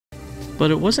But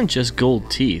it wasn't just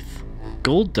gold teeth.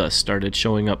 Gold dust started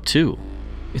showing up too.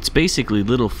 It's basically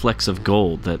little flecks of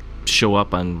gold that show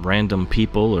up on random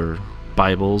people or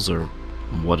Bibles or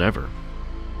whatever.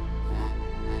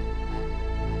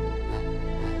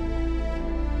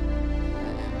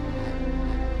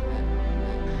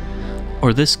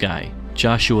 Or this guy,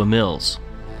 Joshua Mills.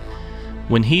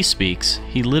 When he speaks,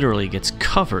 he literally gets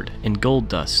covered in gold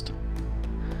dust.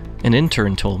 An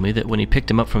intern told me that when he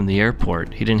picked him up from the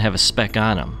airport, he didn't have a speck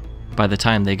on him. By the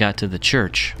time they got to the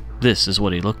church, this is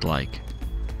what he looked like.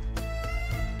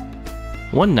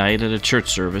 One night at a church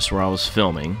service where I was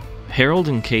filming, Harold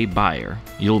and Kay Beyer,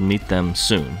 you'll meet them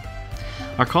soon,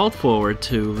 are called forward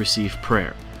to receive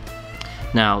prayer.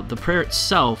 Now, the prayer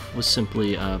itself was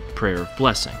simply a prayer of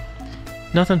blessing.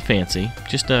 Nothing fancy,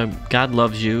 just a God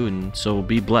loves you and so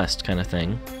be blessed kind of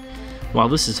thing. While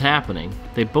this is happening,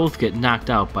 they both get knocked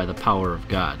out by the power of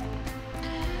God.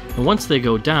 And once they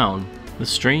go down, the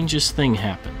strangest thing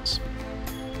happens.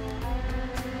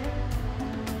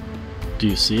 Do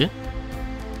you see it?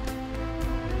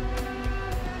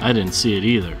 I didn't see it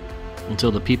either, until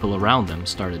the people around them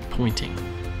started pointing.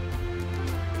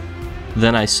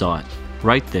 Then I saw it.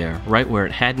 Right there, right where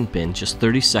it hadn't been just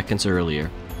 30 seconds earlier,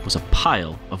 was a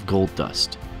pile of gold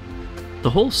dust. The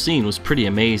whole scene was pretty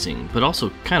amazing, but also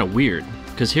kind of weird,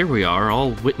 because here we are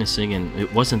all witnessing and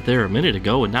it wasn't there a minute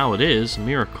ago and now it is, a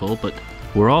miracle, but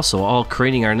we're also all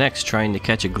craning our necks trying to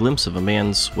catch a glimpse of a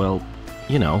man's, well,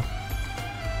 you know.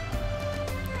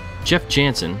 Jeff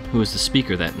Jansen, who was the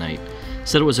speaker that night,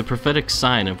 said it was a prophetic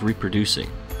sign of reproducing.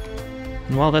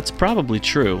 And while that's probably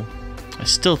true, I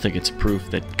still think it's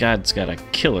proof that God's got a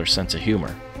killer sense of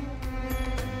humor.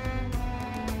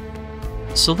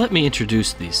 So let me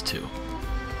introduce these two.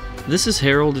 This is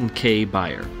Harold and Kay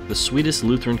Beyer, the sweetest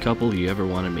Lutheran couple you ever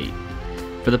want to meet.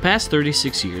 For the past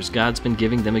 36 years, God's been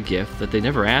giving them a gift that they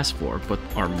never asked for, but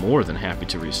are more than happy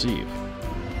to receive.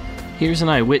 Here's an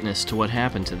eyewitness to what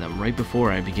happened to them right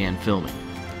before I began filming.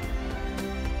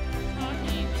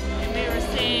 Talking, and we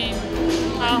were saying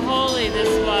how holy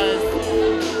this was.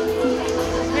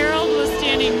 Harold was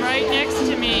standing right next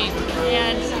to me,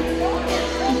 and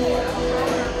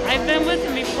I've been with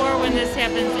him before when this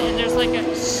happens, and there's like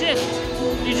a shift.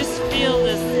 You just feel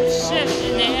this shift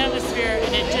in the atmosphere,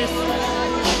 and it just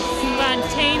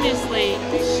spontaneously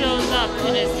shows up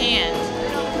in his hand.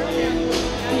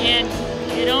 And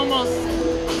it almost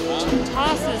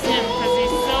tosses him because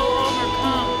he's so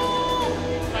overcome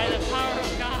by the power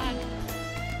of God.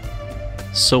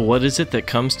 So what is it that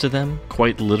comes to them,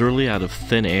 quite literally out of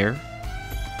thin air?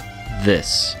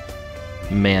 This.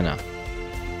 Manna.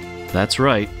 That's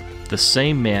right. The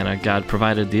same manna God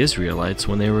provided the Israelites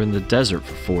when they were in the desert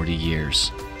for 40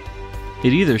 years.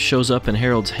 It either shows up in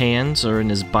Harold's hands or in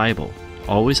his Bible,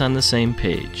 always on the same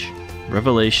page,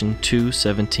 Revelation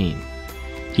 2:17.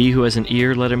 He who has an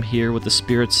ear, let him hear what the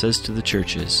Spirit says to the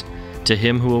churches. To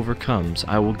him who overcomes,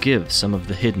 I will give some of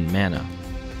the hidden manna.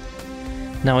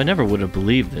 Now, I never would have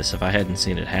believed this if I hadn't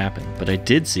seen it happen, but I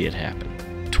did see it happen.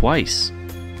 Twice.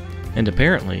 And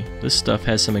apparently, this stuff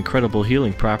has some incredible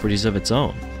healing properties of its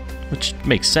own. Which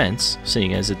makes sense,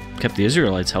 seeing as it kept the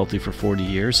Israelites healthy for 40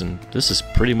 years, and this is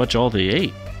pretty much all they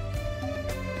ate.